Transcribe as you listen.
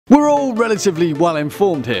We're all relatively well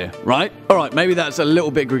informed here, right? Alright, maybe that's a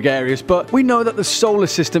little bit gregarious, but we know that the solar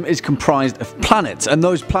system is comprised of planets, and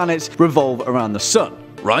those planets revolve around the sun.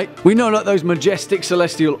 Right? We know that those majestic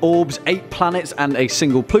celestial orbs, 8 planets and a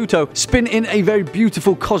single Pluto, spin in a very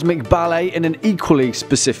beautiful cosmic ballet in an equally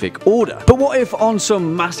specific order. But what if on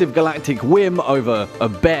some massive galactic whim over a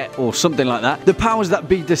bet or something like that, the powers that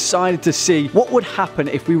be decided to see what would happen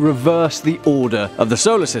if we reverse the order of the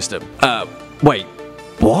solar system? Wait.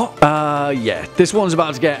 What? Yeah, this one's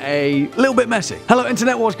about to get a little bit messy. Hello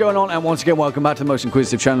internet, what's going on? And once again, welcome back to the most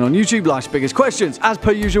inquisitive channel on YouTube, Life's Biggest Questions. As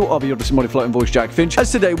per usual, I'll be your disembodied floating voice, Jack Finch,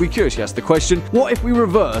 as today we curiously ask the question, what if we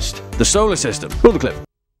reversed the solar system? Roll the clip.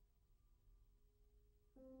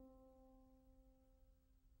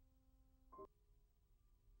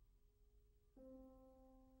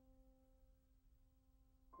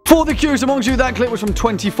 For the curious amongst you, that clip was from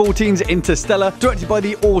 2014's Interstellar, directed by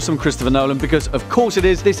the awesome Christopher Nolan, because of course it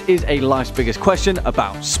is. This is a Life's Biggest Question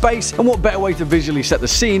about space, and what better way to visually set the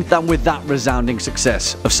scene than with that resounding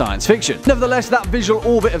success of science fiction. Nevertheless, that visual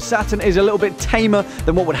orbit of Saturn is a little bit tamer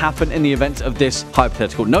than what would happen in the event of this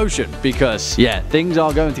hypothetical notion, because, yeah, things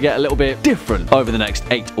are going to get a little bit different over the next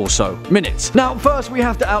 8 or so minutes. Now, first we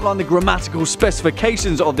have to outline the grammatical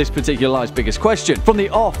specifications of this particular Life's Biggest Question. From the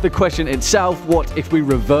off, the question itself, what if we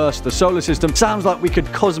reverse the solar system, sounds like we could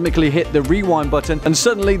cosmically hit the rewind button and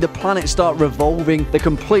suddenly the planets start revolving the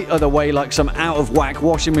complete other way like some out-of-whack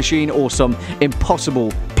washing machine or some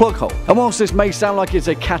impossible plug hole. And whilst this may sound like it's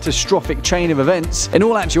a catastrophic chain of events, in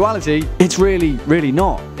all actuality, it's really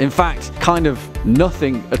not. In fact, kind of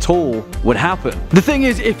nothing at all would happen. The thing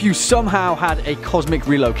is, if you somehow had a cosmic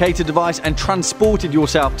relocator device and transported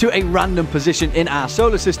yourself to a random position in our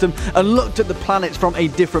solar system and looked at the planets from a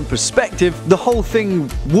different perspective, the whole thing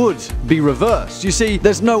would be reversed. You see,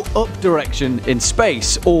 there's no up direction in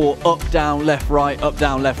space, or up, down, left, right,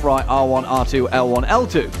 R1, R2, L1,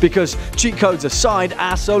 L2, because cheat codes aside,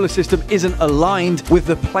 our solar system isn't aligned with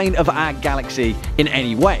the plane of our galaxy in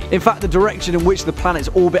any way. In fact, the direction in which the planets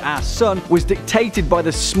orbit our sun was dictated by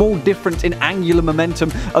the small difference in angular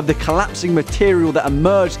momentum of the collapsing material that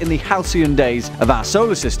emerged in the halcyon days of our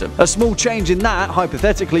solar system. A small change in that,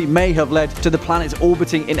 hypothetically, may have led to the planets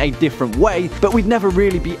orbiting in a different way, but we'd never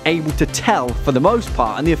really be able to tell for the most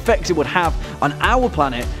part, and the effects it would have on our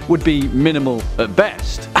planet would be minimal at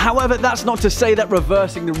best. However, that's not to say that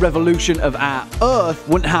reversing the revolution of our Earth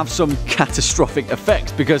wouldn't have some catastrophic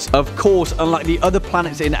effects, because of course, unlike the other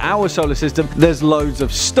planets in our solar system, there's loads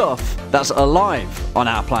of stuff that's alive on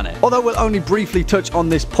our planet. Although we'll only briefly touch on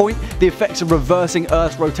this point, the effects of reversing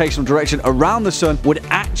Earth's rotational direction around the sun would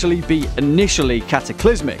actually be initially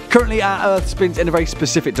cataclysmic. Currently, our Earth spins in a very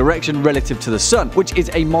specific direction relative to the sun, which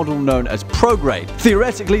is a model known as prograde.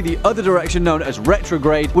 Theoretically, the other direction known as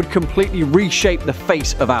retrograde would completely reshape the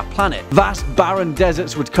face of our planet. Vast barren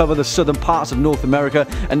deserts would cover the southern parts of North America,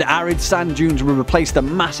 and arid sand dunes would replace the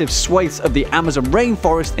massive swathes of the Amazon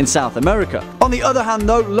rainforest in South America. On the other hand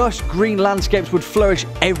though, lush green landscapes would flourish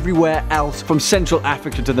everywhere else from Central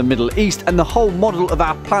Africa to the Middle East, and the whole model of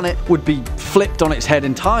our planet would be flipped on its head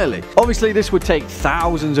entirely. Obviously this would take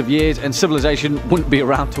thousands of years, and civilization wouldn't be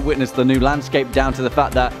around to witness the new landscape, down to the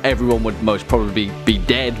fact that everyone would most probably be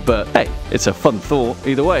dead, but hey, it's a fun thought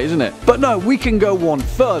either way, isn't it? But no, we can go one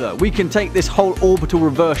further. We can take this whole orbital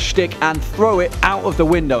reverse shtick and throw it out of the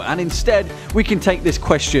window, and instead we can take this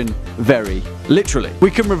question very literally.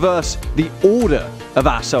 We can reverse the order of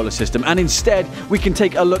our solar system, and instead we can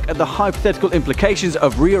take a look at the hypothetical implications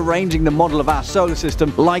of rearranging the model of our solar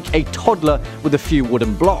system like a toddler with a few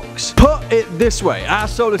wooden blocks. Put it this way, our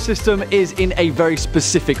solar system is in a very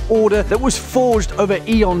specific order that was forged over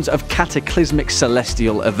eons of cataclysmic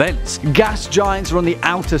celestial events. Gas giants are on the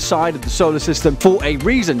outer side of the solar system for a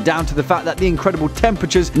reason, down to the fact that the incredible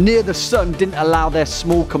temperatures near the sun didn't allow their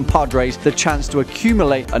small compadres the chance to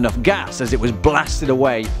accumulate enough gas, as it was blasted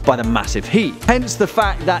away by the massive heat. Hence the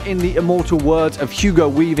fact that, in the immortal words of Hugo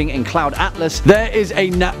Weaving in Cloud Atlas, there is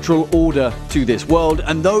a natural order to this world,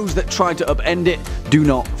 and those that try to upend it do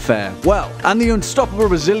not fare well. And the unstoppable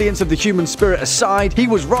resilience of the human spirit aside, he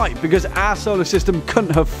was right, because our solar system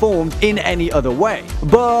couldn't have formed in any other way.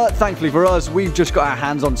 But thankfully for us, we've just got our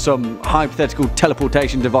hands on some hypothetical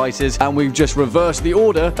teleportation devices, and we've just reversed the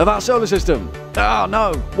order of our solar system. Oh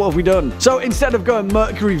no, what have we done? So instead of going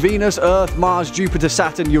Mercury, Venus, Earth, Mars, Jupiter,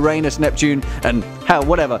 Saturn, Uranus, Neptune, and hell,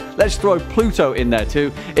 whatever, let's throw Pluto in there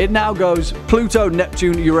too. It now goes Pluto,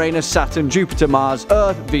 Neptune, Uranus, Saturn, Jupiter, Mars,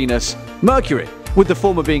 Earth, Venus, Mercury. with the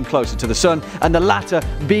former being closer to the sun and the latter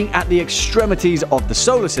being at the extremities of the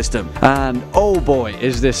solar system. And oh boy,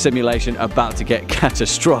 is this simulation about to get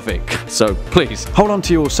catastrophic. So please, hold on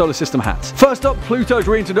to your solar system hats. First up, Pluto's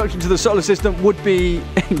reintroduction to the solar system would be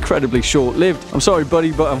incredibly short-lived. I'm sorry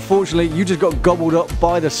buddy, but unfortunately you just got gobbled up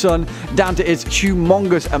by the sun down to its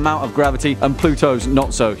humongous amount of gravity and Pluto's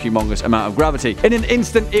not so humongous amount of gravity. In an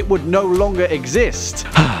instant, it would no longer exist.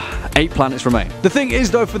 8 planets remain. The thing is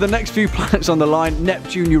though, for the next few planets on the line,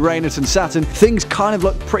 Neptune, Uranus and Saturn, things kind of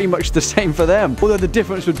look pretty much the same for them. Although the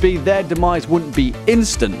difference would be their demise wouldn't be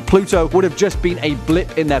instant. Pluto would have just been a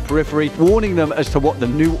blip in their periphery, warning them as to what the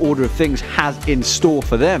new order of things has in store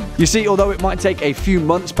for them. You see, although it might take a few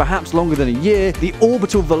months, perhaps longer than a year, the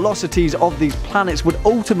orbital velocities of these planets would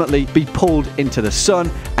ultimately be pulled into the sun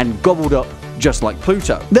and gobbled up just like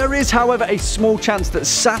Pluto. There is, however, a small chance that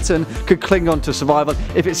Saturn could cling on to survival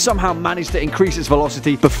if it somehow managed to increase its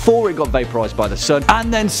velocity before it got vaporized by the sun,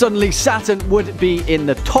 and then suddenly Saturn would be in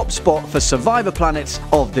the top spot for survivor planets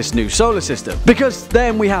of this new solar system. Because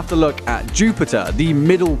then we have to look at Jupiter, the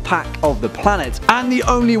middle pack of the planets, and the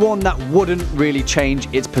only one that wouldn't really change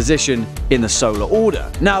its position in the solar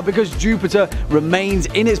order. Now, because Jupiter remains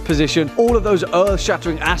in its position, all of those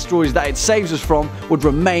earth-shattering asteroids that it saves us from would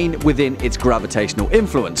remain within its gravitational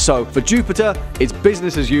influence. So for Jupiter, it's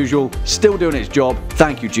business as usual, still doing its job.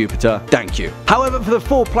 Thank you, Jupiter. Thank you. However, for the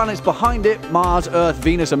 4 planets behind it, Mars, Earth,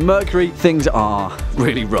 Venus and Mercury, things are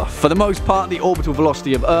really rough. For the most part, the orbital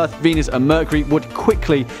velocity of Earth, Venus and Mercury would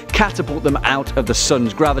quickly catapult them out of the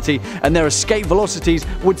sun's gravity, and their escape velocities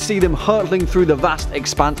would see them hurtling through the vast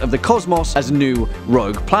expanse of the cosmos as new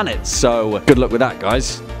rogue planets. So good luck with that,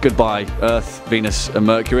 guys. Goodbye, Earth, Venus and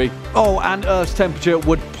Mercury. Oh, and Earth's temperature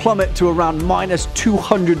would plummet to around minus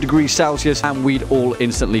 200 degrees Celsius and we'd all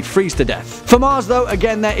instantly freeze to death. For Mars though,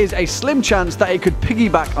 again there is a slim chance that it could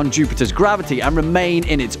piggyback on Jupiter's gravity and remain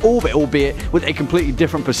in its orbit, albeit with a completely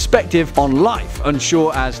different perspective on life,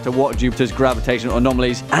 unsure as to what Jupiter's gravitational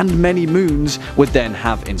anomalies and many moons would then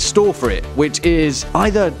have in store for it, which is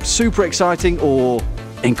either super exciting or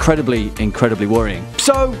incredibly worrying.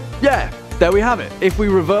 So yeah, there we have it. If we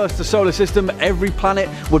reverse the solar system, every planet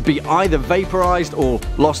would be either vaporized or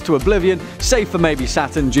lost to oblivion, save for maybe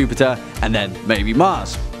Saturn, Jupiter, and then maybe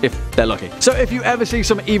Mars, if they're lucky. So if you ever see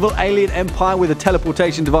some evil alien empire with a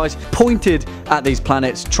teleportation device pointed at these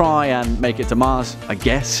planets, try and make it to Mars, I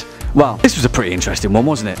guess. Well, this was a pretty interesting one,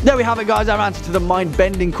 wasn't it? There we have it, guys, our answer to the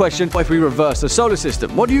mind-bending question, what if we reverse the solar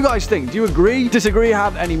system? What do you guys think? Do you agree, disagree,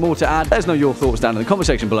 have any more to add? Let us know your thoughts down in the comment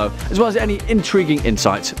section below, as well as any intriguing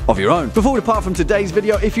insights of your own. Before we depart from today's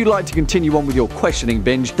video, if you'd like to continue on with your questioning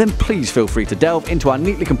binge, then please feel free to delve into our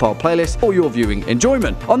neatly compiled playlist for your viewing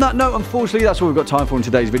enjoyment. On that note, unfortunately, that's all we've got time for in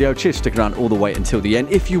today's video. Cheers for sticking around all the way until the end.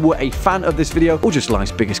 If you were a fan of this video, or just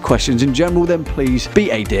life's biggest questions in general, then please be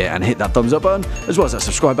a dear and hit that thumbs up button, as well as that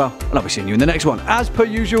subscribe bell, and I'll be seeing you in the next one. As per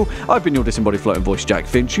usual, I've been your disembodied floating voice, Jack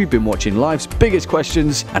Finch. You've been watching Life's Biggest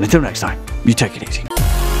Questions, and until next time, you take it easy.